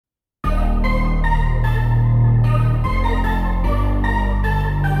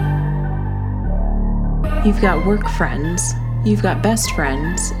You've got work friends, you've got best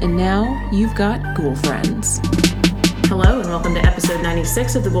friends, and now you've got ghoul friends. Hello and welcome to episode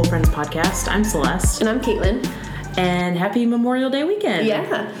 96 of the Ghoul Friends podcast. I'm Celeste. And I'm Caitlin. And happy Memorial Day weekend.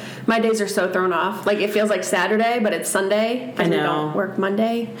 Yeah. My days are so thrown off. Like, it feels like Saturday, but it's Sunday. I know. We don't work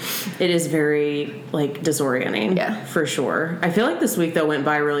Monday. It is very, disorienting. Yeah. For sure. I feel like this week, though, went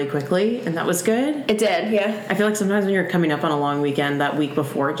by really quickly, and that was good. It did, yeah. I feel like sometimes when you're coming up on a long weekend, that week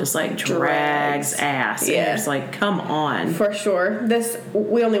before, it just, drags ass. Yeah. And you're just like, come on. For sure.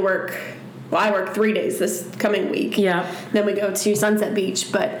 We only work... Well, I work 3 days this coming week. Yeah. Then we go to Sunset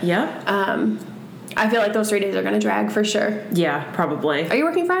Beach, but... Yeah. I feel like those 3 days are going to drag for sure. Yeah, probably. Are you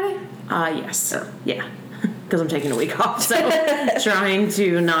working Friday? Yes. Oh. Yeah. Because I'm taking a week off, so trying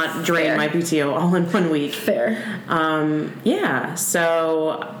to not drain Fair. my PTO all in 1 week. Fair. Yeah,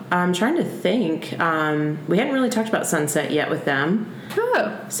 so I'm trying to think. We hadn't really talked about Sunset yet with them.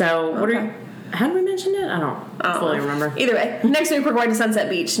 Oh. So how did we mention it? I don't fully remember. Either way, next week we're going to Sunset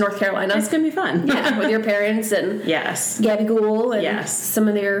Beach, North Carolina. It's going to be fun. Yeah, with your parents and yes. Gabby Ghoul and yes. some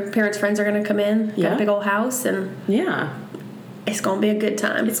of your parents' friends are going to come in. Got a big old house and yeah. It's going to be a good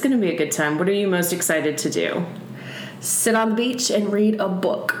time. It's going to be a good time. What are you most excited to do? Sit on the beach and read a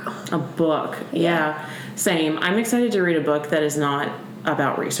book. A book. Yeah. Same. I'm excited to read a book that is not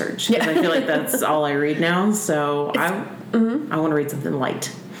about research. Yeah. I feel like that's all I read now. So I want to read something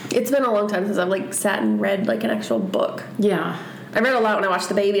light. It's been a long time since I've sat and read an actual book. Yeah. I read a lot when I watched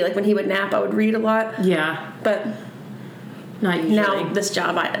the baby. When he would nap, I would read a lot. Yeah. But not usually. now this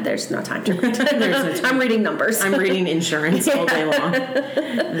job, there's no time to read. There's no time. I'm reading numbers. I'm reading insurance all day long.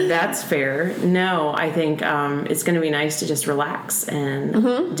 That's fair. No, I think it's going to be nice to just relax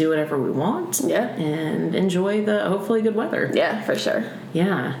and do whatever we want. Yeah. And enjoy the hopefully good weather. Yeah, for sure.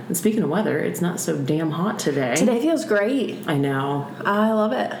 Yeah. And speaking of weather, it's not so damn hot today. Today feels great. I know. I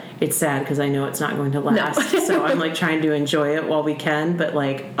love it. It's sad because I know it's not going to last. No. So I'm trying to enjoy it while we can. But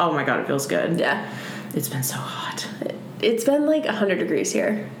oh my God, it feels good. Yeah. It's been so hot. It's been 100 degrees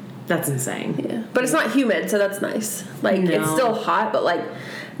here. That's insane. Yeah. But it's not humid, so that's nice. No. It's still hot, but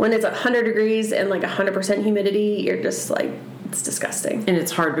when it's 100 degrees and 100% humidity, you're just it's disgusting. And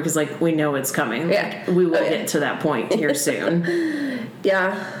it's hard because we know it's coming. Yeah. We will get to that point here soon.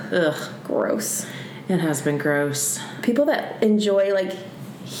 Yeah. Ugh. Gross. It has been gross. People that enjoy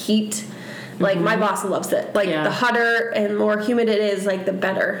heat, my boss loves it. The hotter and more humid it is, the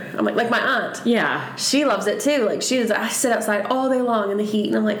better. I'm like my aunt. Yeah. She loves it too. I sit outside all day long in the heat,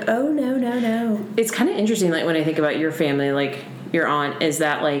 and I'm like, oh no. It's kind of interesting, when I think about your family, your aunt, is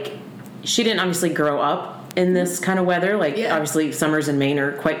that she didn't obviously grow up in this kind of weather. Obviously summers in Maine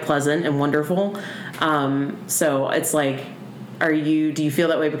are quite pleasant and wonderful. So it's do you feel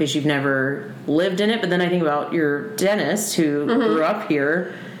that way because you've never lived in it? But then I think about your dentist who grew up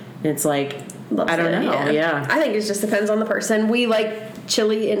here, and it's Loves I don't know. Yeah. I think it just depends on the person. We like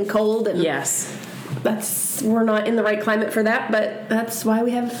chilly and cold, and yes, we're not in the right climate for that, but that's why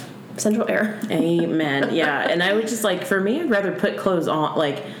we have central air. Amen. Yeah. And I would just for me, I'd rather put clothes on.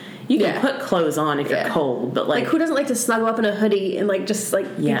 You can put clothes on if you're cold, but who doesn't like to snuggle up in a hoodie and be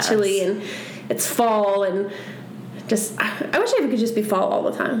chilly, and it's fall, and just I wish it could just be fall all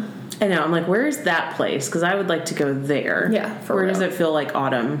the time. I know. I'm where's that place? Because I would like to go there. Yeah, for Where real. does it feel like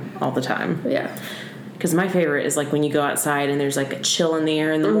autumn all the time? Yeah. Because my favorite is when you go outside and there's a chill in the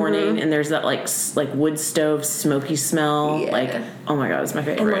air in the morning, and there's that wood stove smoky smell. Yeah. Oh my God, it's my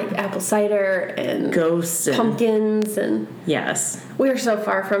favorite. And apple cider and ghosts and pumpkins and yes. We are so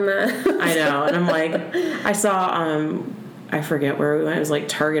far from that. I know. And I'm I saw I forget where we went. It was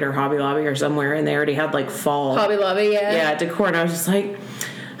Target or Hobby Lobby or somewhere, and they already had fall Hobby Lobby, yeah, decor, and I was just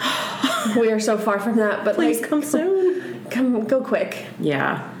we are so far from that, but please come soon. Go quick.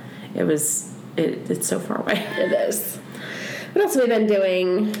 Yeah. It's so far away. It is. What else have we been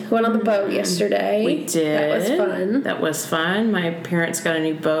doing? We went on the boat yesterday. We did. That was fun. My parents got a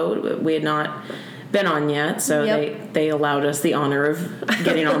new boat. We had not been on yet, so they allowed us the honor of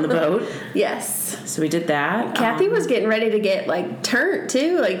getting on the boat. Yes. So we did that. Kathy was getting ready to get turned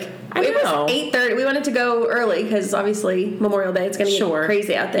too. I it know. was 8:30. We wanted to go early because obviously Memorial Day, it's going to get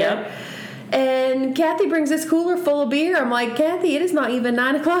crazy out there. Yep. And Kathy brings this cooler full of beer. I'm like, Kathy, it is not even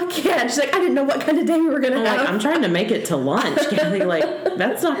 9 o'clock yet. She's like, I didn't know what kind of day we were going to have. I'm trying to make it to lunch. Kathy,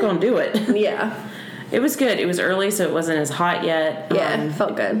 that's not going to do it. Yeah. It was good. It was early, so it wasn't as hot yet. Yeah, it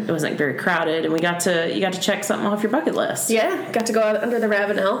felt good. It wasn't very crowded, and you got to check something off your bucket list. Yeah, got to go out under the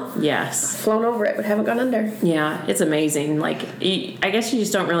Ravenel. Yes. Flown over it, but haven't gone under. Yeah, it's amazing. I guess you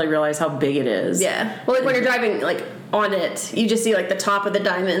just don't really realize how big it is. Yeah. Well, when you're driving, on it, you just see, the top of the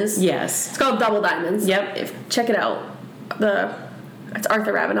diamonds. Yes. It's called Double Diamonds. Yep. Check it out. The It's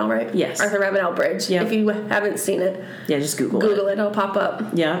Arthur Ravenel, right? Yes. Arthur Ravenel Bridge. Yep. If you haven't seen it, yeah, just Google it. It'll pop up.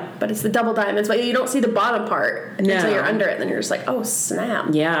 Yeah. But it's the double diamonds, but you don't see the bottom part until you're under it. Then you're just like, oh, snap.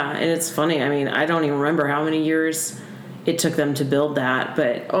 Yeah, and it's funny. I mean, I don't even remember how many years it took them to build that,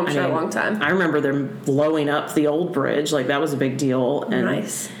 but I'm sure a long time. I remember them blowing up the old bridge. Like, that was a big deal. And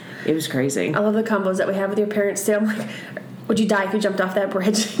nice. It was crazy. I love the combos that we have with your parents, too. I'm like, would you die if you jumped off that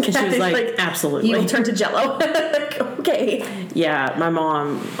bridge? And she was like, absolutely. You will turn to Jell-O. Like, okay. Yeah, my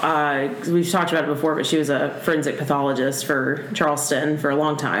mom, we've talked about it before, but she was a forensic pathologist for Charleston for a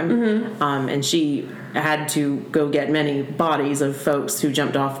long time. Mm-hmm. And she had to go get many bodies of folks who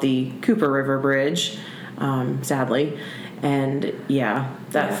jumped off the Cooper River Bridge, sadly. And,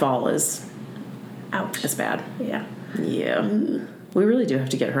 that fall is... Ouch. It's bad. Yeah. Yeah. Mm. We really do have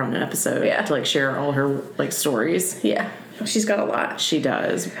to get her on an episode to, like, share all her, like, stories. Yeah. She's got a lot. She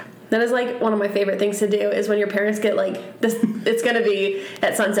does. That is, like, one of my favorite things to do is when your parents get, like, this, it's going to be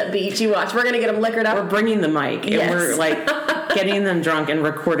at Sunset Beach. You watch. We're going to get them liquored up. We're bringing the mic. And we're, like, getting them drunk and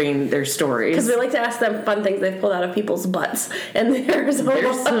recording their stories. Because we like to ask them fun things they've pulled out of people's butts. And there's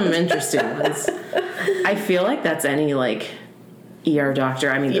some interesting ones. I feel like that's any, like, ER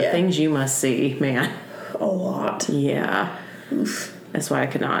doctor. I mean, the things you must see, man. A lot. Yeah. Oof. That's why I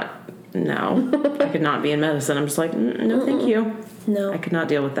could not be in medicine. I'm just like, no, thank you. No. I could not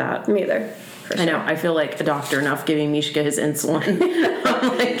deal with that. Me either. I know. I feel like a doctor enough giving Mishka his insulin.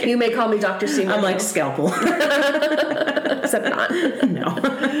 I'm like, you may call me Dr. Seymour. I'm like, scalpel. Except not. No.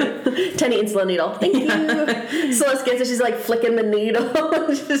 Tiny insulin needle. Thank you. Celeste gets it. She's like flicking the needle.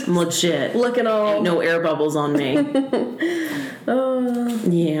 I'm legit. Looking all. No air bubbles on me.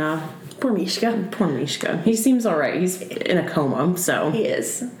 Yeah. Poor Mishka. Poor Mishka. He seems all right. He's in a coma, so. He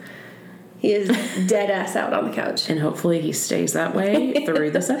is. He is dead ass out on the couch. And hopefully he stays that way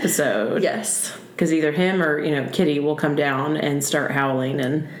through this episode. Yes. Because either him or, Kitty will come down and start howling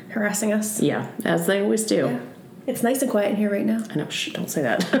and... harassing us. Yeah, as they always do. Yeah. It's nice and quiet in here right now. I know. Shh, don't say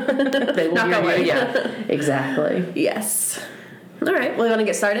that. They will hear you. Yeah, exactly. Yes. All right. Well, you want to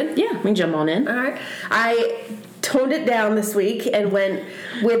get started? Yeah, we can jump on in. All right. I toned it down this week and went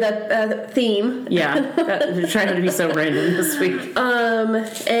with a theme. Yeah, we're trying not to be so random this week.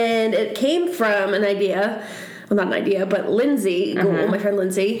 And it came from an idea, well, not an idea, but Lindsay, my friend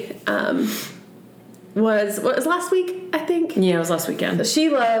Lindsay, was last week, I think? Yeah, it was last weekend. So she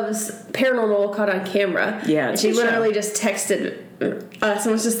loves Paranormal Caught on Camera. Yeah, and she literally just texted us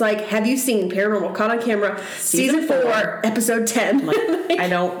and was just like, have you seen Paranormal Caught on Camera season 4 episode 10? Like, I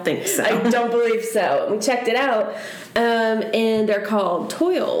don't think so. I don't believe so. We checked it out, and they're called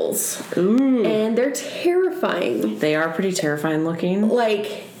Toils. Ooh. And they're terrifying. They are pretty terrifying looking.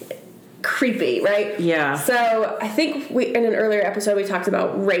 Like, creepy, right? Yeah. So I think in an earlier episode we talked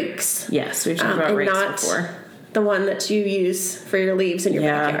about rakes. Yes, we've talked about rakes before. The one that you use for your leaves in your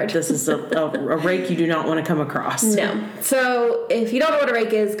backyard. This is a rake you do not want to come across. No. So if you don't know what a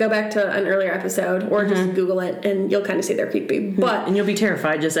rake is, go back to an earlier episode or just Google it and you'll kind of see they're creepy. But and you'll be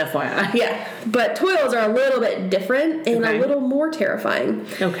terrified, just FYI. Yeah. But Toils are a little bit different and a little more terrifying.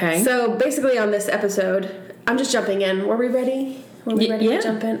 Okay. So basically on this episode, I'm just jumping in. Were we ready? Were we ready to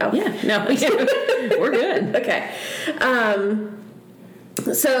jump in? Oh. Yeah. No. We're good. Okay.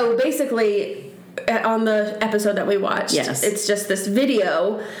 So basically, on the episode that we watched, it's just this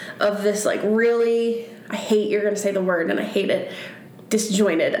video of this, like, really, you're going to say the word, and I hate it,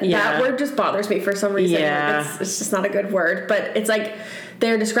 disjointed. Yeah. That word just bothers me for some reason. Yeah. Like, it's just not a good word. But it's like,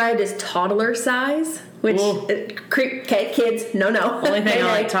 they're described as toddler size, which, okay, kids, no. Only thing I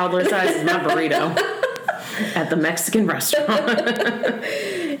like toddler size is my burrito at the Mexican restaurant.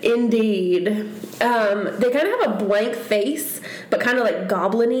 Indeed. They kind of have a blank face, but kind of like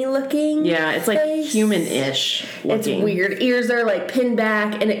goblin-y looking. Yeah, it's like human-ish looking. It's weird. Ears are like pinned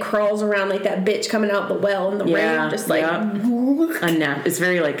back, and it crawls around like that bitch coming out the well in the rain. Just like... It's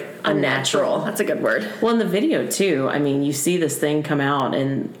very like unnatural. That's a good word. Well, in the video too, I mean, you see this thing come out,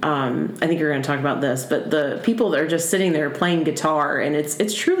 and I think you're going to talk about this, but the people that are just sitting there playing guitar, and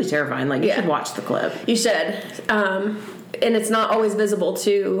it's truly terrifying. Like, you should watch the clip. You should. And it's not always visible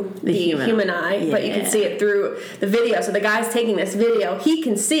to the human eye, but you can see it through the video. So the guy's taking this video, he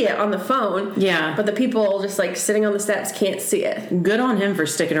can see it on the phone. Yeah. But the people just like sitting on the steps can't see it. Good on him for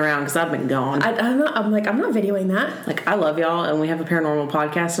sticking around, because I've been gone. I'm not videoing that. Like, I love y'all, and we have a paranormal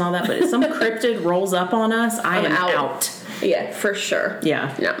podcast and all that, but if some cryptid rolls up on us, I'm out. Yeah, for sure.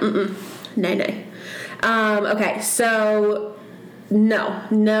 Yeah. No. Nay. Okay, so...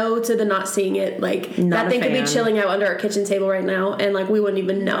 No to the not seeing it. Like, that thing could be chilling out under our kitchen table right now, and like we wouldn't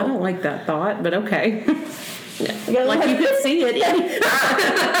even know. I don't like that thought, but okay. Like, you could see it.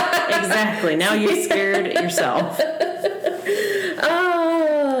 Exactly. Now you've scared yourself.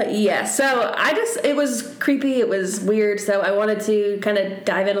 Yeah, so it was creepy, it was weird, so I wanted to kind of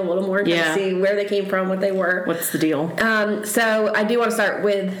dive in a little more and kind of see where they came from, what they were. What's the deal? So I do want to start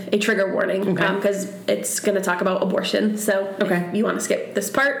with a trigger warning, because it's going to talk about abortion, so if you want to skip this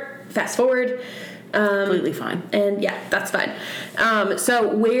part, fast forward. Completely fine. And yeah, that's fine.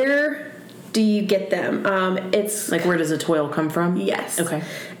 So where do you get them? It's like, where does a toil come from? Yes. Okay.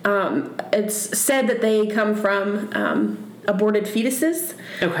 It's said that they come from aborted fetuses.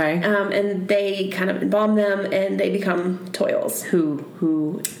 Okay. And they kind of embalm them and they become toils.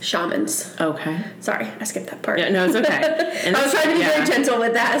 Who? Shamans. Okay. Sorry, I skipped that part. Yeah, no, it's okay. And I was trying to be very gentle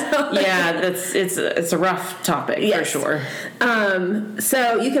with that. So. Yeah, it's a rough topic for sure.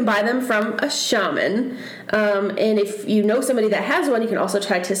 So you can buy them from a shaman, and if you know somebody that has one, you can also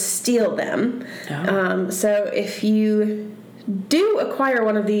try to steal them. Oh. So if you do acquire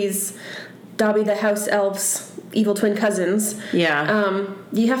one of these Dobby the House Elf's evil twin cousins, you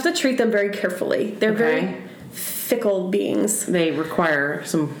have to treat them very carefully. They're very fickle beings. They require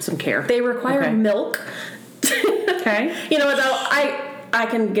some care. They require milk. Okay. You know what though? I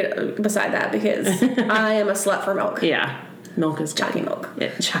can get beside that because I am a slut for milk. Yeah. Milk is chalky milk.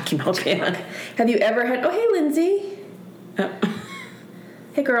 Yeah, chalky milk. Yeah. Have you ever had? Oh, hey, Lindsay.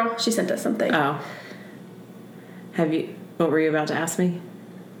 Hey, girl. She sent us something. Oh. Have you? What were you about to ask me?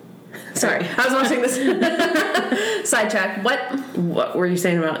 Sorry, I was watching this. Sidetrack. What were you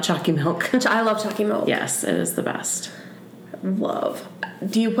saying about chalky milk? I love chalky milk. Yes, it is the best. Love.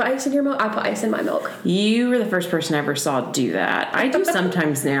 Do you put ice in your milk? I put ice in my milk. You were the first person I ever saw do that. I do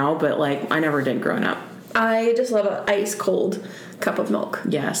sometimes now, but I never did growing up. I just love an ice cold cup of milk.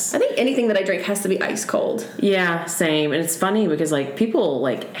 Yes. I think anything that I drink has to be ice cold. Yeah, same. And it's funny because people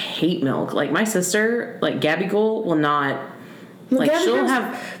hate milk. Like my sister, Gabby Gold will not.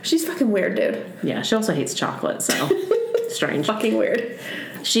 She's fucking weird, dude. Yeah, she also hates chocolate, so strange. Fucking weird.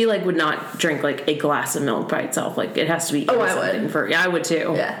 She would not drink a glass of milk by itself. It has to be. Oh, I would. I would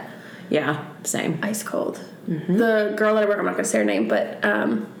too. Yeah. Yeah, same. Ice cold. Mm-hmm. The girl that I work, I'm not gonna say her name, but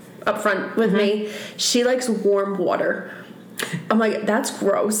up front with me, she likes warm water. I'm like, that's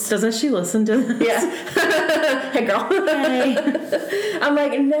gross. Doesn't she listen to this? Yeah. Hey, girl. Hey. I'm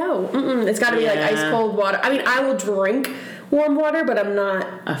like, no. It's got to be ice cold water. I mean, I will drink warm water, but I'm not.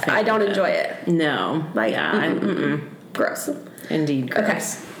 I don't enjoy it. No. Gross. Indeed,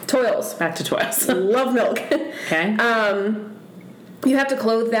 gross. Okay. Toils. Back to toils. Love milk. Okay. You have to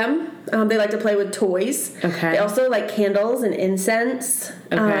clothe them. They like to play with toys. Okay. They also like candles and incense.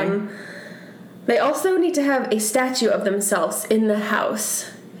 Okay. They also need to have a statue of themselves in the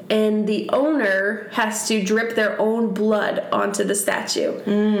house. And the owner has to drip their own blood onto the statue.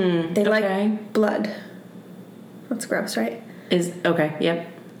 They like blood. That's gross, right? Okay, yep.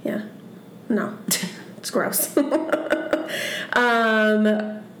 Yeah. No. It's gross.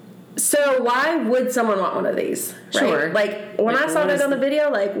 So why would someone want one of these? Right? Sure. When I saw that on the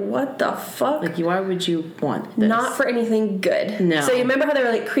video, what the fuck? Why would you want this? Not for anything good. No. So you remember how they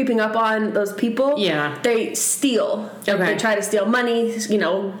were creeping up on those people? Yeah. They steal. Okay. They try to steal money,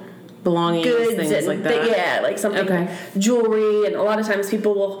 belongings, goods, things like that. Something, jewelry, and a lot of times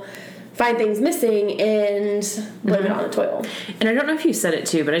people will find things missing and blame it on a toil. And I don't know if you said it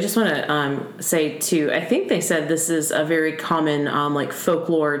too, but I just want to say too, I think they said this is a very common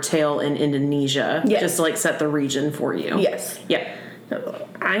folklore tale in Indonesia. Yes. Just to set the region for you. Yes. Yeah.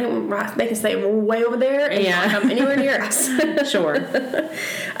 They can stay way over there and not come anywhere near us. Sure.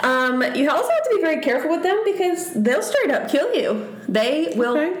 You also have to be very careful with them because they'll straight up kill you. They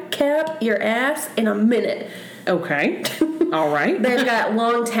will cap your ass in a minute. Okay. All right. They've got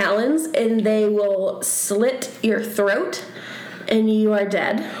long talons and they will slit your throat and you are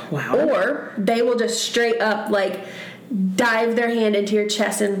dead. Wow. Or they will just straight up dive their hand into your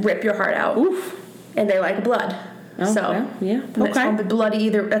chest and rip your heart out. Oof. And they like blood. Oh, so yeah. It's gonna be bloody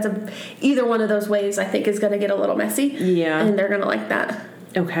either one of those ways I think is gonna get a little messy. Yeah. And they're gonna like that.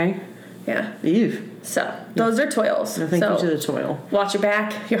 Okay. Yeah. Ew. So those are toils. No, thank you to the toil. Watch your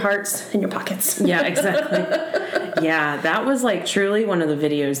back, your hearts, and your pockets. Yeah, exactly. Yeah, that was truly one of the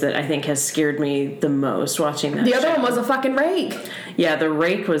videos that I think has scared me the most watching that. The other one was a fucking rake. Yeah, the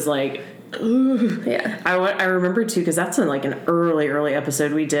rake was ooh. Yeah. I remember too because that's in an early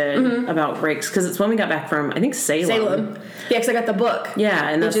episode we did about rakes because it's when we got back from I think Salem. Yeah, because I got the book. Yeah,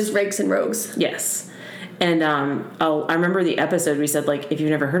 and which is Rakes and Rogues. Yes. And I remember the episode we said, if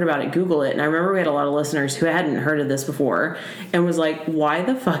you've never heard about it, Google it. And I remember we had a lot of listeners who hadn't heard of this before and was like, why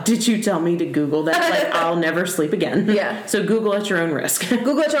the fuck did you tell me to Google that? I'll never sleep again. Yeah. So Google at your own risk.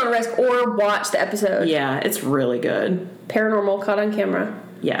 Google at your own risk or watch the episode. Yeah, it's really good. Paranormal Caught on Camera.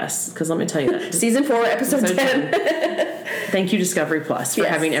 Yes, because let me tell you that. Season 4, episode 10. Thank you, Discovery Plus, for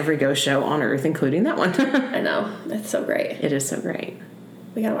having every ghost show on Earth, including that one. I know. That's so great. It is so great.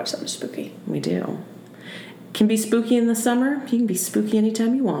 We gotta watch something spooky. We do. Can be spooky in the summer. You can be spooky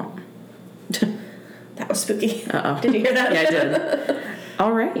anytime you want. That was spooky. Uh-oh. Did you hear that? Yeah, I did.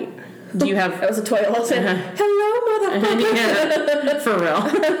 All right. Do you have... That was a toy Wilson. Hello, motherfucker. Yeah, for real.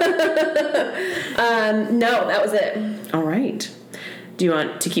 No, that was it. All right. Do you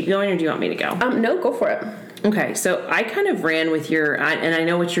want to keep going or do you want me to go? No, go for it. Okay, so I kind of ran with and I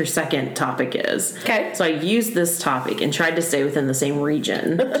know what your second topic is. Okay. So I used this topic and tried to stay within the same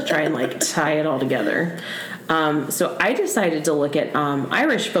region to try and like tie it all together. So I decided to look at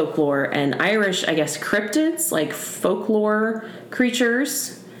Irish folklore and Irish, I guess, cryptids, like folklore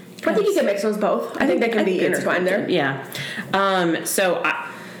creatures. I think you can mix those both. I think they can be intertwined there. Yeah. So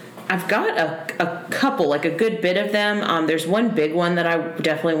I've got a couple, like a good bit of them. There's one big one that I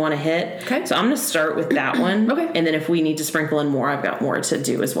definitely want to hit. Okay. So I'm going to start with that one. Okay. And then if we need to sprinkle in more, I've got more to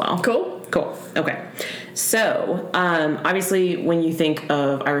do as well. Cool. Okay. So, obviously, when you think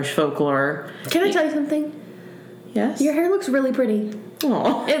of Irish folklore... Can I tell you something? Yes? Your hair looks really pretty.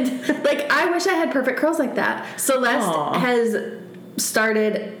 Aw. Like, I wish I had perfect curls like that. Celeste has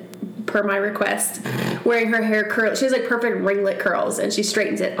started... per my request, wearing her hair curl. She has like perfect ringlet curls and she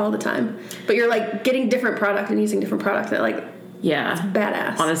straightens it all the time. But you're like getting different product and using different product that like, yeah, it's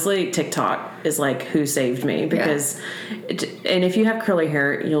badass. Honestly, TikTok is like who saved me because, and if you have curly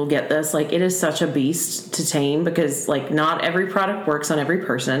hair, you'll get this. Like it is such a beast to tame because like not every product works on every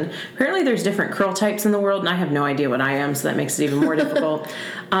person. Apparently there's different curl types in the world and I have no idea what I am. So that makes it even more difficult.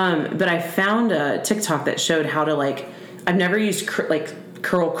 But I found a TikTok that showed how to like, I've never used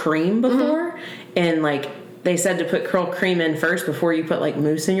curl cream before, and like they said to put curl cream in first before you put like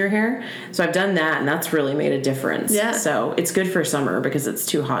mousse in your hair. So I've done that and that's really made a difference. Yeah. So it's good for summer because it's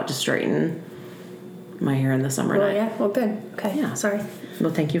too hot to straighten my hair in the summer. Well, yeah. Well, good. Okay. Yeah. Sorry.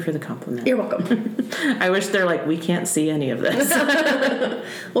 Well, thank you for the compliment. You're welcome. I wish they're like, we can't see any of this.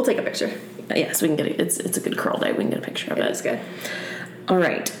 We'll take a picture. Yes, we can get it. It's a good curl day. We can get a picture of it. It's good. All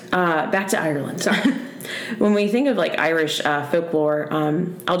right. Back to Ireland. Sorry. When we think of like Irish folklore,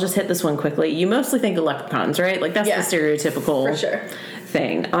 I'll just hit this one quickly. You mostly think of leprechauns, right? Like that's the stereotypical for sure.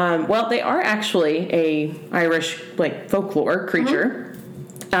 thing. Well, they are actually a Irish like folklore creature,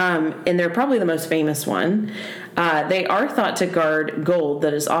 and they're probably the most famous one. They are thought to guard gold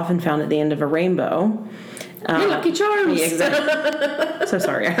that is often found at the end of a rainbow. Your Lucky Charms. Yeah, exactly. So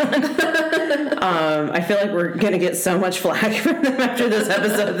sorry, Ireland. I feel like we're gonna get so much flack from them after this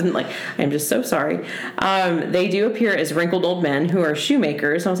episode, and like I'm just so sorry. They do appear as wrinkled old men who are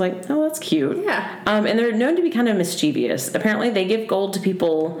shoemakers. I was like, oh, that's cute. Yeah. And they're known to be kind of mischievous. Apparently, they give gold to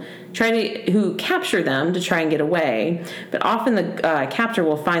people who capture them to try and get away. But often the captor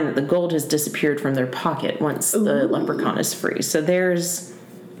will find that the gold has disappeared from their pocket once the leprechaun is free. So there's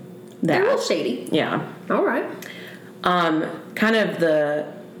that. They're a little shady. Yeah. All right. Kind of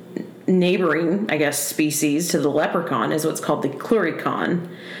the neighboring, I guess, species to the leprechaun is what's called the clurichaun.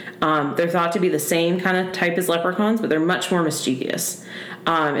 They're thought to be the same kind of type as leprechauns, but they're much more mischievous.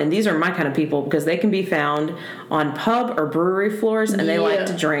 And these are my kind of people because they can be found on pub or brewery floors, and they like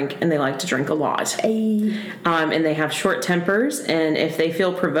to drink, and they like to drink a lot. And they have short tempers, and if they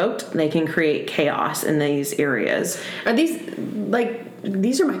feel provoked, they can create chaos in these areas. Are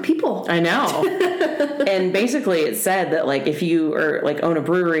these are my people. I know. And basically it said that like if you are like own a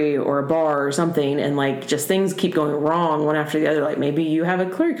brewery or a bar or something and like just things keep going wrong one after the other, like maybe you have a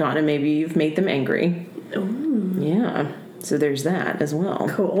clurichaun and maybe you've made them angry. Ooh. Yeah. So there's that as well.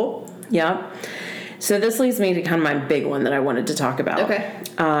 Cool. Yeah. So this leads me to kind of my big one that I wanted to talk about. Okay.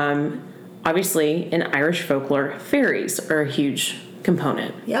 Obviously in Irish folklore, fairies are a huge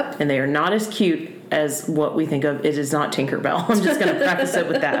component. Yep. And they are not as cute as what we think of. It is not Tinkerbell. I'm just going to preface it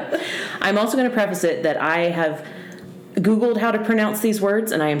with that. I'm also going to preface it that I have Googled how to pronounce these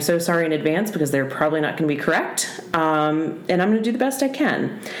words, and I am so sorry in advance because they're probably not going to be correct. And I'm going to do the best I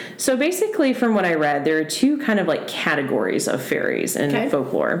can. So basically, from what I read, there are two kind of like categories of fairies in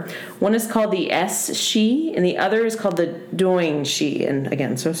folklore. One is called the S-she, and the other is called the Doin-she. And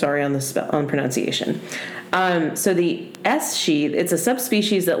again, so sorry on the pronunciation. So the S-she, it's a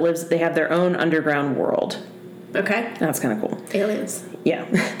subspecies that lives, they have their own underground world. Okay. That's kind of cool. Aliens. Yeah,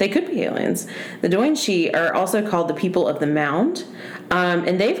 they could be aliens. The Doin-she are also called the people of the mound,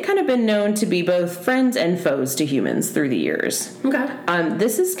 and they've kind of been known to be both friends and foes to humans through the years. Okay.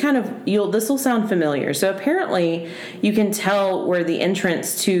 This is kind of, this will sound familiar. So apparently you can tell where the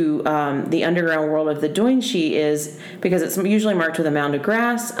entrance to the underground world of the Doin-she is because it's usually marked with a mound of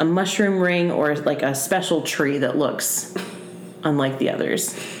grass, a mushroom ring, or like a special tree that looks unlike the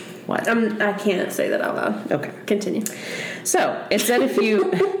others. What? I can't say that out loud. Okay. Continue. So, it said if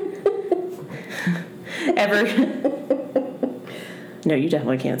you ever... No, you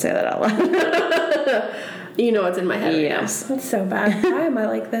definitely can't say that out loud. You know what's in my head right yes. now. That's so bad. Why am I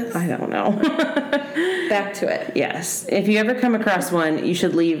like this? I don't know. Back to it. Yes. If you ever come across one, you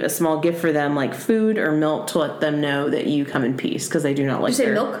should leave a small gift for them, like food or milk, to let them know that you come in peace, because they do not like Did you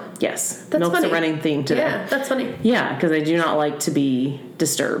say milk? Yes. That's Milk's funny. a running theme to them. Yeah, that's funny. Yeah, because they do not like to be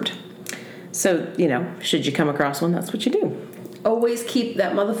disturbed. So, should you come across one, that's what you do. Always keep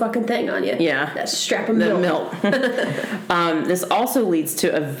that motherfucking thing on you. Yeah. That strap of The milk. This also leads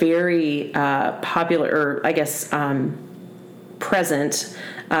to a very popular, or I guess present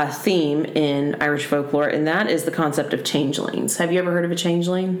theme in Irish folklore, and that is the concept of changelings. Have you ever heard of a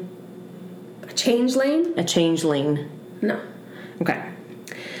changeling? A changeling? A changeling. No. Okay.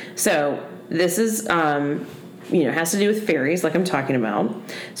 So this is, has to do with fairies, like I'm talking about.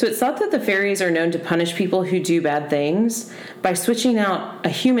 So it's thought that the fairies are known to punish people who do bad things by switching out a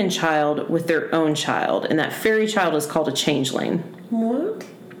human child with their own child, and that fairy child is called a changeling. What?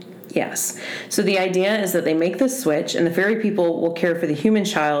 Yes. So the idea is that they make this switch, and the fairy people will care for the human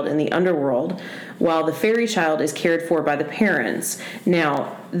child in the underworld, while the fairy child is cared for by the parents.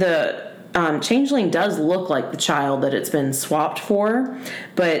 Now, the changeling does look like the child that it's been swapped for,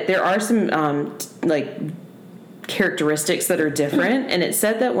 but there are some characteristics that are different, and it's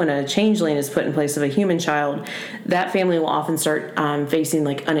said that when a changeling is put in place of a human child, that family will often start facing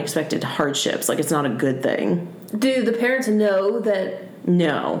unexpected hardships. It's not a good thing. Do the parents know that?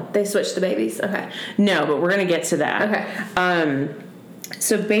 No. They switched the babies? Okay. No, but we're going to get to that. Okay.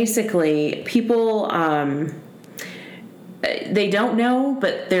 So basically, people, they don't know,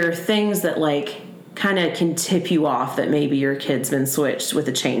 but there are things that kind of can tip you off that maybe your kid's been switched with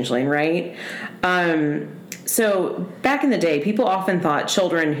a changeling, right? So back in the day, people often thought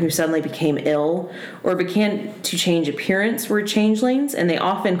children who suddenly became ill or began to change appearance were changelings, and they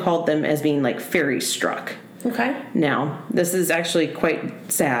often called them as being fairy struck. Okay. Now, this is actually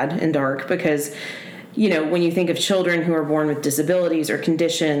quite sad and dark because, when you think of children who are born with disabilities or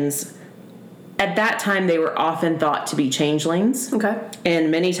conditions, at that time they were often thought to be changelings. Okay.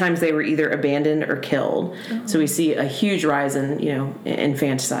 And many times they were either abandoned or killed. Oh. So we see a huge rise in,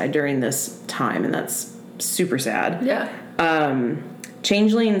 infanticide during this time, and that's super sad. Yeah.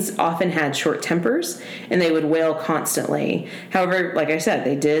 Changelings often had short tempers, and they would wail constantly. However, like I said,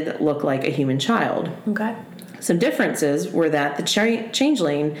 they did look like a human child. Okay. Some differences were that the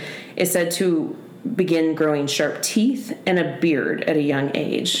changeling is said to begin growing sharp teeth and a beard at a young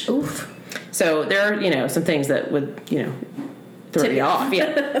age. Oof. So there are, some things that would, throw you off.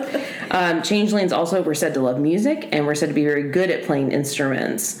 Yeah. Changelings also were said to love music and were said to be very good at playing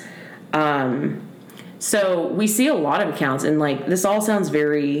instruments. So we see a lot of accounts, and this all sounds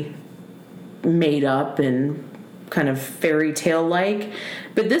very made up and kind of fairy tale like,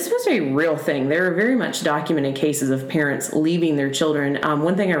 but this was a real thing. There are very much documented cases of parents leaving their children.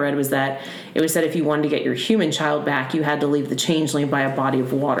 One thing I read was that it was said if you wanted to get your human child back, you had to leave the changeling by a body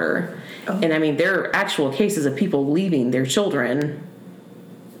of water. Oh. And there are actual cases of people leaving their children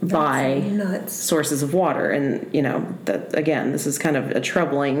by nuts. Sources of water, and that again, this is kind of a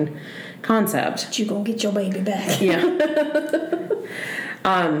troubling concept. But you gonna get your baby back? Yeah.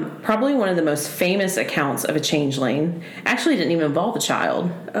 Probably one of the most famous accounts of a changeling actually didn't even involve a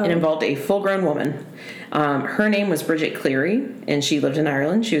child. Oh. It involved a full-grown woman. Her name was Bridget Cleary, and she lived in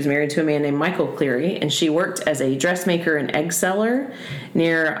Ireland. She was married to a man named Michael Cleary, and she worked as a dressmaker and egg seller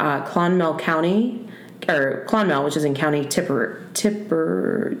near Clonmel County, or Clonmel, which is in County Tipperary.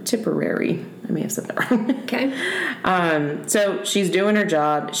 I may have said that wrong. Okay. So she's doing her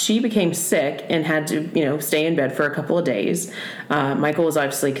job. She became sick and had to, stay in bed for a couple of days. Michael was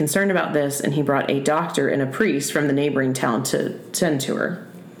obviously concerned about this, and he brought a doctor and a priest from the neighboring town to tend to her.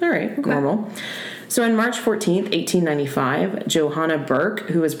 All right, okay. Normal. So on March 14th, 1895, Johanna Burke,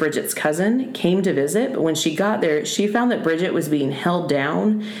 who was Bridget's cousin, came to visit, but when she got there, she found that Bridget was being held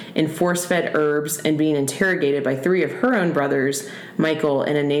down and force-fed herbs and being interrogated by 3 of her own brothers, Michael,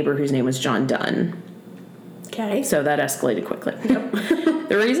 and a neighbor whose name was John Dunn. Okay. So that escalated quickly. Yep.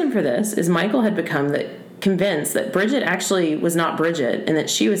 The reason for this is Michael had become convinced that Bridget actually was not Bridget and that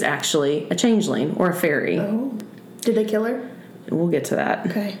she was actually a changeling or a fairy. Oh. Did they kill her? We'll get to that.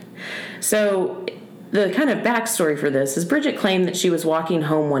 Okay. So the kind of backstory for this is Bridget claimed that she was walking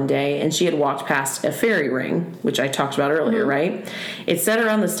home one day and she had walked past a fairy ring, which I talked about earlier, right? It said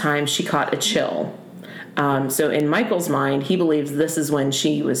around this time she caught a chill. So in Michael's mind, he believes this is when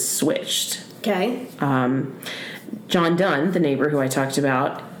she was switched. Okay. John Dunn, the neighbor who I talked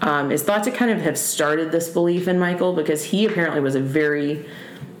about, is thought to kind of have started this belief in Michael because he apparently was a very,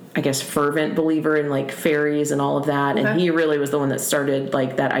 I guess, fervent believer in like fairies and all of that. Okay. And he really was the one that started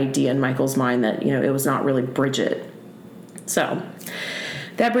like that idea in Michael's mind that, it was not really Bridget. So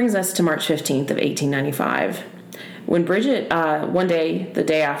that brings us to March 15th of 1895. When Bridget, one day, the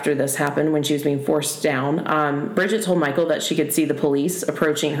day after this happened, when she was being forced down, Bridget told Michael that she could see the police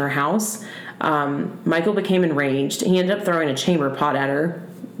approaching her house. Michael became enraged. He ended up throwing a chamber pot at her.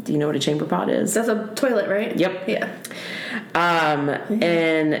 Do you know what a chamber pot is? That's a toilet, right? Yep. Yeah.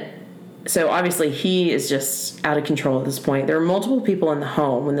 And so obviously he is just out of control at this point. There were multiple people in the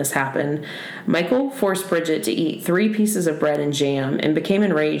home when this happened. Michael forced Bridget to eat 3 pieces of bread and jam and became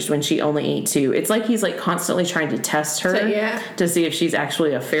enraged when she only ate 2. It's like he's like constantly trying to test her to see if she's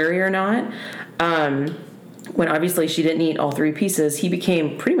actually a fairy or not. When obviously she didn't eat all 3 pieces, he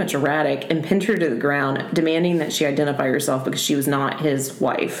became pretty much erratic and pinned her to the ground, demanding that she identify herself because she was not his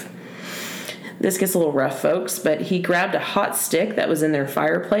wife. This gets a little rough, folks, but he grabbed a hot stick that was in their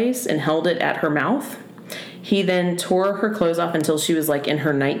fireplace and held it at her mouth. He then tore her clothes off until she was like in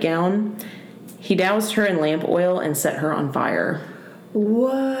her nightgown. He doused her in lamp oil and set her on fire.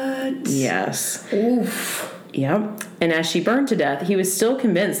 What? Yes. Oof. Yep. And as she burned to death, he was still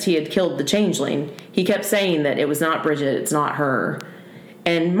convinced he had killed the changeling. He kept saying that it was not Bridget, it's not her.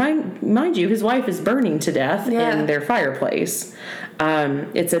 And mind you, his wife is burning to death in their fireplace.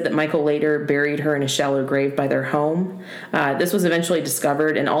 It said that Michael later buried her in a shallow grave by their home. This was eventually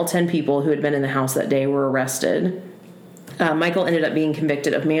discovered, and all 10 people who had been in the house that day were arrested. Michael ended up being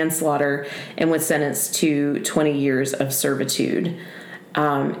convicted of manslaughter and was sentenced to 20 years of servitude.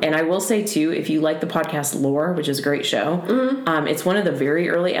 And I will say, too, if you like the podcast Lore, which is a great show, it's one of the very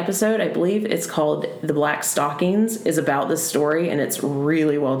early episodes. I believe it's called The Black Stockings, is about this story, and it's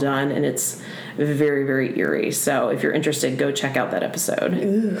really well done, and it's very, very eerie. So if you're interested, go check out that episode.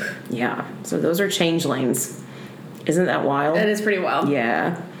 Ooh. Yeah. So those are changelings. Isn't that wild? That is pretty wild.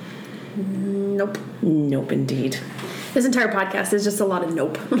 Yeah. Nope. Nope, indeed. This entire podcast is just a lot of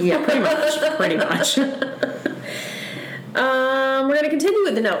nope. Yeah, pretty much. Pretty much. We're going to continue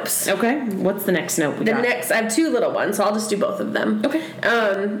with the nopes. Okay. What's the next nope we got? I have 2 little ones, so I'll just do both of them. Okay.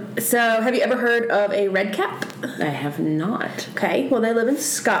 So have you ever heard of a red cap? I have not. Okay. Well, they live in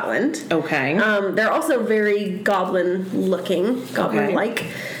Scotland. Okay. They're also very goblin-looking, goblin-like.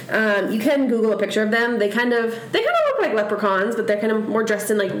 You can Google a picture of them. They kind of look like leprechauns, but they're kind of more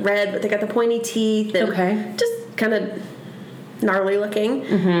dressed in like red, but they got the pointy teeth and just kind of gnarly looking,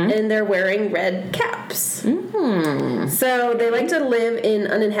 and they're wearing red caps. So they like to live in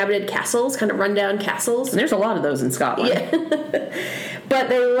uninhabited castles, kind of rundown castles. And there's a lot of those in Scotland. Yeah. But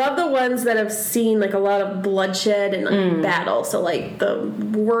they love the ones that have seen like a lot of bloodshed and like battle. So like the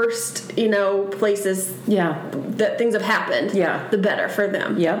worst, places that things have happened, the better for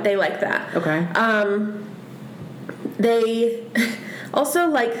them. Yeah. They like that. Okay. They also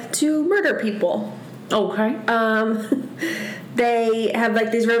like to murder people. Okay. They have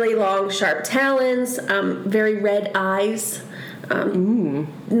like these really long, sharp talons, very red eyes.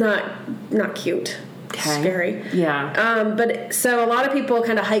 Not cute. Okay. Scary. Yeah. But so a lot of people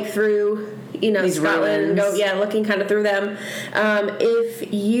kind of hike through, these Scotland and go, looking kind of through them.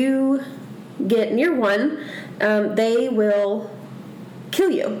 If you get near one, they will kill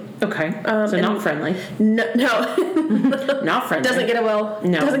you. Okay. So not friendly. No. Not friendly. Doesn't get get along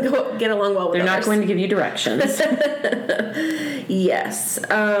well with They're others. not going to give you directions. Yes.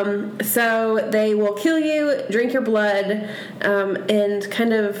 So they will kill you, drink your blood, and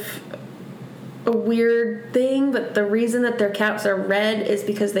kind of a weird thing, but the reason that their caps are red is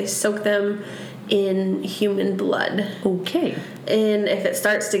because they soak them in human blood. Okay. And if it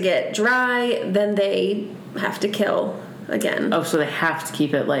starts to get dry, then they have to kill again. Oh, so they have to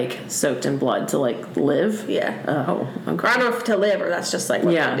keep it like soaked in blood to like live? Yeah. Oh, okay. Or I don't know if to live or that's just like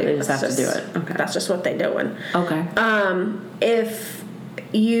what they do. They just have to do it. Okay. That's just what they doing. Okay. If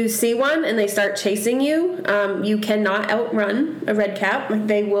you see one and they start chasing you, you cannot outrun a red cap.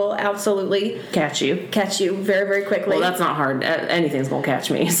 They will absolutely catch you very, very quickly. Well, that's not hard. Anything's gonna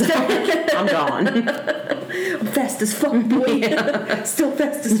catch me, so I'm gone. I'm fast as fuck, boy. Yeah. Still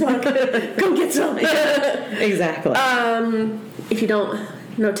fast as fuck. Go get some. Exactly. If you don't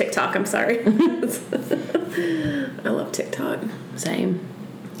know TikTok, I'm sorry. I love TikTok. Same.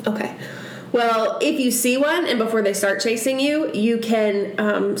 Okay. Well, if you see one and before they start chasing you, you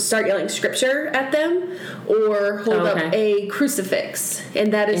can start yelling scripture at them or hold up a crucifix.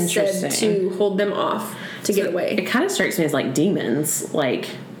 And that is said to hold them off to get away. It kind of strikes me as like demons. Like,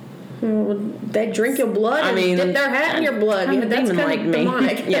 well, they drink your blood and dip their hat in your blood. Kind of that's demon kind like of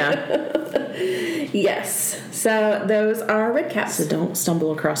demonic. Yeah. Yes. So those are red caps. So don't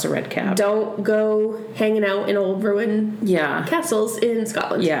stumble across a red cap. Don't go hanging out in old ruined castles in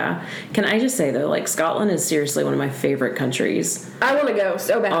Scotland. Yeah. Can I just say, though, like, Scotland is seriously one of my favorite countries. I want to go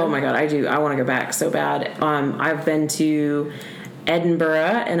so bad. Oh, my God, I do. I want to go back so bad. I've been to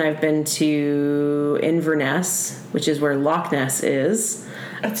Edinburgh, and I've been to Inverness, which is where Loch Ness is.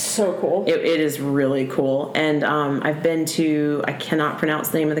 That's so cool. It is really cool. And I've been to, I cannot pronounce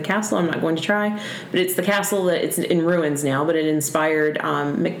the name of the castle. I'm not going to try. But it's the castle that it's in ruins now, but it inspired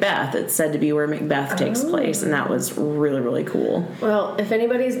Macbeth. It's said to be where Macbeth takes place. And that was really, really cool. Well, if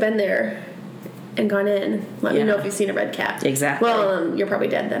anybody's been there and gone in, let me know if you've seen a red cap. Exactly. Well, you're probably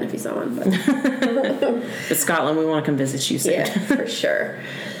dead then if you saw one. But Scotland, we want to come visit you soon. Yeah, for sure.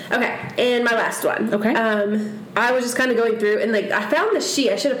 Okay, and my last one. Okay. I was just kind of going through, and like I found this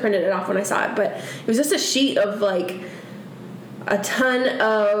sheet. I should have printed it off when I saw it, but it was just a sheet of like a ton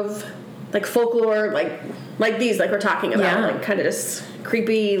of like folklore, like these, like we're talking about, like kind of just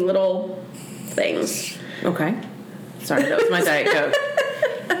creepy little things. Okay. Sorry, that was my Diet Coke.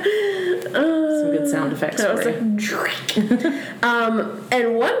 Some good sound effects for you.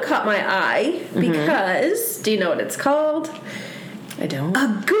 And one caught my eye because, do you know what it's called? I don't.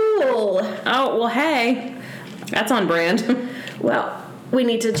 A ghoul. Oh, well, hey. That's on brand. Well, we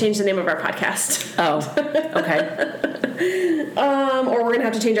need to change the name of our podcast. Oh, okay. Or we're going to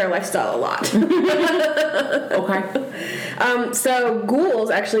have to change our lifestyle a lot. Okay. So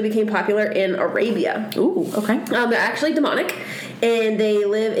ghouls actually became popular in Arabia. Ooh, okay. They're actually demonic, and they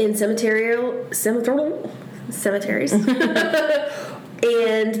live in cemeteries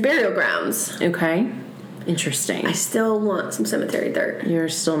and burial grounds. Okay. Interesting. I still want some cemetery dirt. You're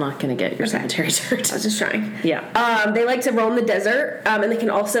still not going to get your cemetery dirt. I was just trying. Yeah. They like to roam the desert, and they can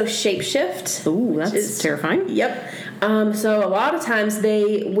also shapeshift. Ooh, that's terrifying. Yep. So a lot of times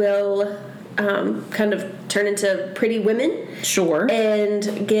they will kind of turn into pretty women. Sure.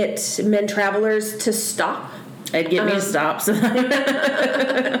 And get men travelers to stop. It'd get me to stop. So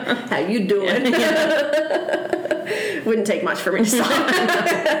How you doing? Wouldn't take much for me to stop.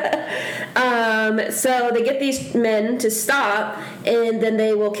 So they get these men to stop, and then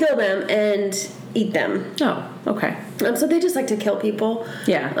they will kill them and eat them. Oh, okay. So they just like to kill people.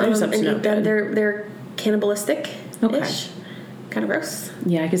 Yeah, they're and eat them. They're cannibalistic-ish. Okay. Kind of gross.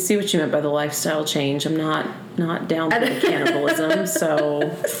 Yeah, I can see what you meant by the lifestyle change. I'm not down for the cannibalism, so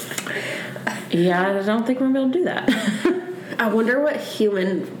yeah, I don't think we're going to be able to do that. I wonder what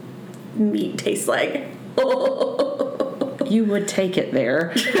human meat tastes like. You would take it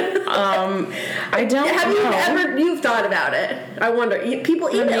there. I don't know. Have you've thought about it? I wonder. People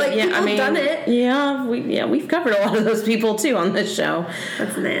eat it. Like, people have done it. Yeah, we've covered a lot of those people, too, on this show.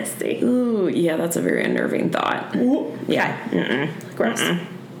 That's nasty. Ooh, yeah, that's a very unnerving thought. Ooh. Yeah. Mm-mm. Gross.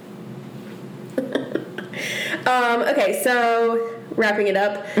 Okay, so wrapping it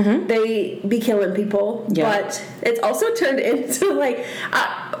up, they be killing people, but it's also turned into like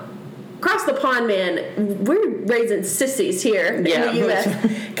across the pond, man. We're raising sissies here in the U.S.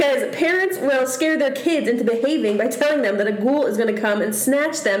 because parents will scare their kids into behaving by telling them that a ghoul is going to come and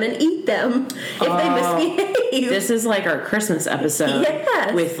snatch them and eat them if they misbehave. This is like our Christmas episode.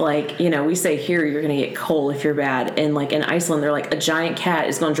 Yes. With like, we say here you're going to get coal if you're bad, and like in Iceland they're like a giant cat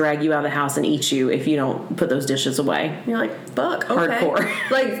is going to drag you out of the house and eat you if you don't put those dishes away. And you're like, fuck, okay. Hardcore.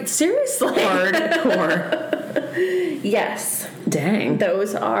 Like, seriously? Hardcore. Yes. Dang.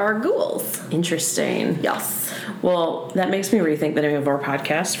 Those are ghouls. Interesting. Yes. Well, that makes me rethink the name of our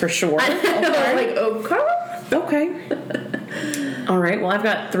podcast for sure. Like, okay. All right. Well, I've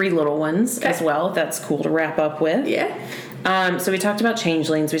got 3 little ones as well, if that's cool to wrap up with. Yeah. So we talked about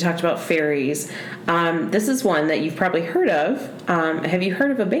changelings. We talked about fairies. This is one that you've probably heard of. Have you heard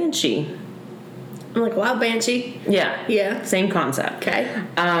of a banshee? I'm like, wow, banshee. Yeah. Yeah. Same concept. Okay.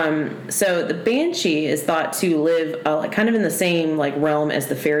 So the banshee is thought to live kind of in the same like realm as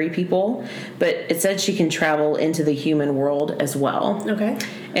the fairy people, but it said she can travel into the human world as well. Okay.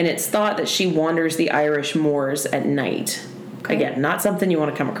 And it's thought that she wanders the Irish moors at night. Okay. Again, not something you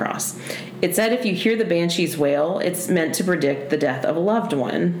want to come across. It said if you hear the banshee's wail, it's meant to predict the death of a loved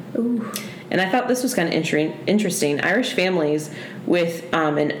one. Ooh. And I thought this was kind of interesting. Irish families with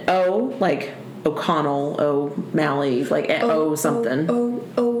an O, like O'Connell, O'Malley, like O something.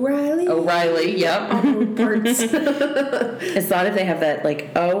 O'Reilly? O'Reilly, yep. It's thought if they have that like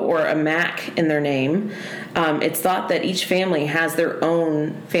O or a Mac in their name, it's thought that each family has their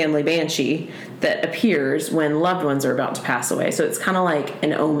own family banshee that appears when loved ones are about to pass away. So it's kind of like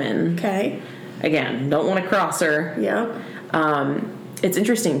an omen. Okay. Again, don't want to cross her. Yeah. It's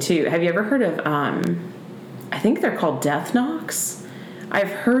interesting too. Have you ever heard of, I think they're called death knocks? I've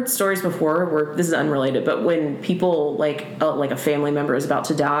heard stories before where this is unrelated, but when people like a family member is about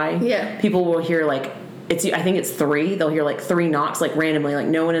to die, people will hear like I think it's 3. They'll hear like 3 knocks like randomly, like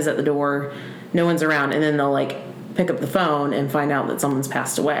no one is at the door, no one's around, and then they'll like pick up the phone and find out that someone's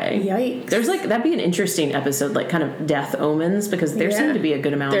passed away. Yikes. There's like that'd be an interesting episode, like kind of death omens, because there seem to be a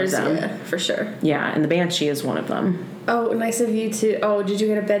good amount of them. Yeah, for sure. Yeah, and the banshee is one of them. Oh, nice of you to. Oh, did you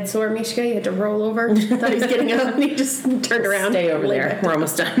get a bed sore, Mishka? You had to roll over. I thought he was getting up, and he just turned around. Stay over there. We're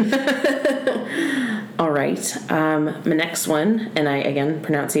almost done. All right. My next one, and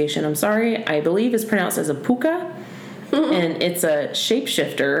pronunciation, I'm sorry, I believe is pronounced as a puka, and it's a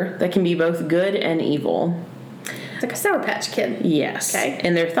shapeshifter that can be both good and evil. It's like a Sour Patch Kid. Yes. Okay.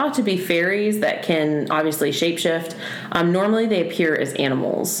 And they're thought to be fairies that can obviously shapeshift. Normally they appear as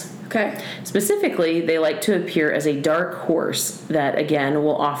animals. Okay. Specifically, they like to appear as a dark horse that, again,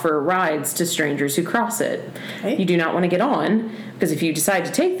 will offer rides to strangers who cross it. Okay. You do not want to get on, because if you decide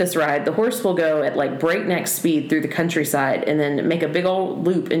to take this ride, the horse will go at like breakneck speed through the countryside and then make a big old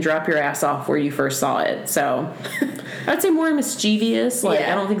loop and drop your ass off where you first saw it. So I'd say more mischievous. Like,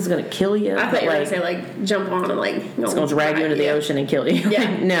 I don't think it's going to kill you. I thought you were going to say, like, jump on and, like... It's going to drag you into the ocean and kill you.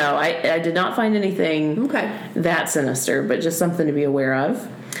 Yeah. No, I did not find anything that sinister, but just something to be aware of.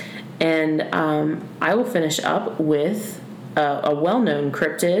 And I will finish up with a well-known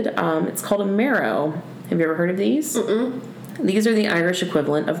cryptid. It's called a marrow. Have you ever heard of these? Mm-mm. These are the Irish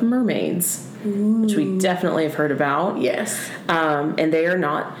equivalent of mermaids, which we definitely have heard about. Yes. And they are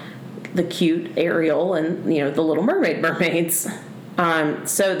not the cute Ariel and, the Little Mermaid mermaids.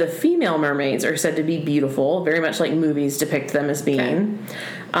 So the female mermaids are said to be beautiful, very much like movies depict them as being.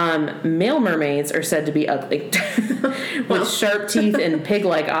 Male mermaids are said to be ugly with sharp teeth and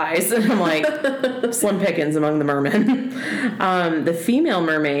pig-like eyes. And I'm like, slim pickings among the mermen. The female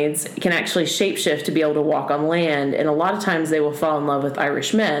mermaids can actually shapeshift to be able to walk on land, and a lot of times they will fall in love with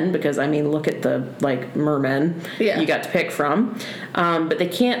Irish men because, look at the mermen you got to pick from. But they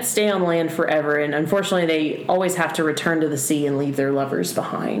can't stay on land forever, and unfortunately they always have to return to the sea and leave their lovers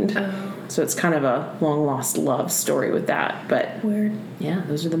behind. Oh. So it's kind of a long-lost love story with that. But weird. Yeah,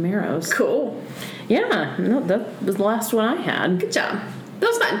 those are the marrows. Cool. Yeah, no, that was the last one I had. Good job. That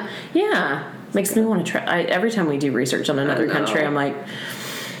was fun. Yeah. Makes me want to try. Every time we do research on another country, I'm like,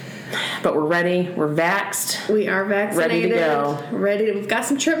 but we're ready. We're vaxxed. We are vaccinated. Ready to go. We've got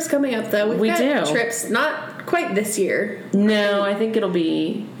some trips coming up, though. We do. Trips, not quite this year. No, I think it'll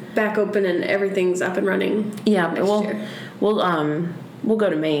be... back open and everything's up and running. Yeah, we'll go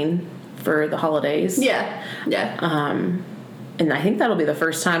to Maine for the holidays. Yeah. And I think that'll be the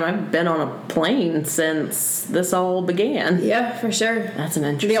first time I've been on a plane since this all began. Yeah, for sure. That's an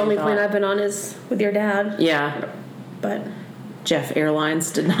interesting The only thought. plane I've been on is with your dad. Yeah. But Jeff Airlines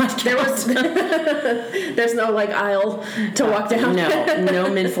did not count. There's no aisle to walk down. No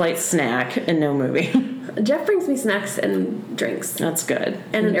mid-flight snack and no movie. Jeff brings me snacks and drinks. That's good.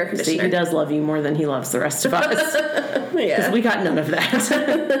 And an air conditioner. See, he does love you more than he loves the rest of us. Because we got none of that.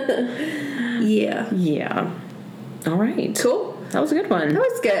 Yeah. All right. Cool. That was a good one. That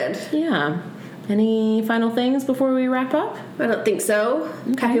was good. Yeah. Any final things before we wrap up? I don't think so.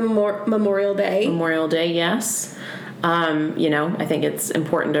 Okay. Happy Memorial Day. Memorial Day, yes. I think it's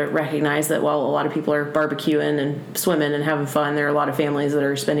important to recognize that while a lot of people are barbecuing and swimming and having fun, there are a lot of families that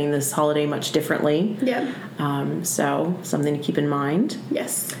are spending this holiday much differently. Yeah. So something to keep in mind.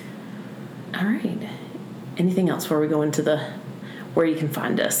 Yes. All right. Anything else before we go into where you can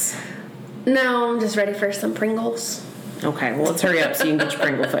find us? No, I'm just ready for some Pringles. Okay, well, let's hurry up so you can get your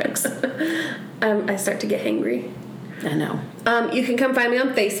Pringle fix. I start to get hangry. I know. You can come find me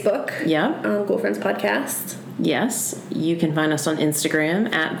on Facebook. Yeah. Ghoul Friends Podcast. Yes. You can find us on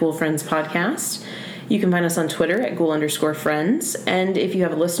Instagram at Ghoul Friends Podcast. You can find us on Twitter at Ghoul_Friends. And if you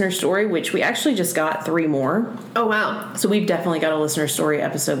have a listener story, which we actually just got 3 more. Oh, wow. So we've definitely got a listener story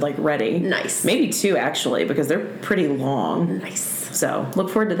episode ready. Nice. Maybe 2 actually, because they're pretty long. Nice. So look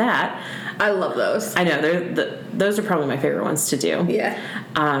forward to that. I love those. I know. Those are probably my favorite ones to do. Yeah.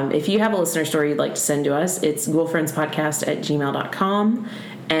 If you have a listener story you'd like to send to us, it's ghoulfriendspodcast@gmail.com.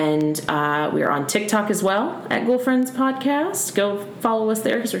 And we are on TikTok as well at Ghoul Friends Podcast. Go follow us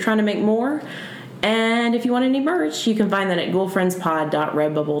there because we're trying to make more. And if you want any merch, you can find that at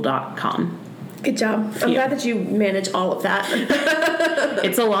ghoulfriendspod.redbubble.com. Good job. I'm glad that you manage all of that.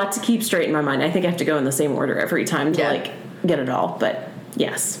 It's a lot to keep straight in my mind. I think I have to go in the same order every time to get it all. But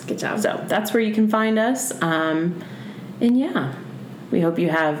yes. Good job. So that's where you can find us. And yeah, we hope you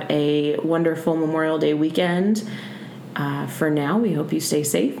have a wonderful Memorial Day weekend. For now, we hope you stay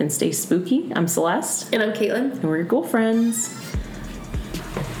safe and stay spooky. I'm Celeste. And I'm Caitlin. And we're your Ghoul Friends.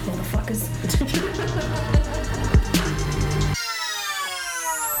 Motherfuckers.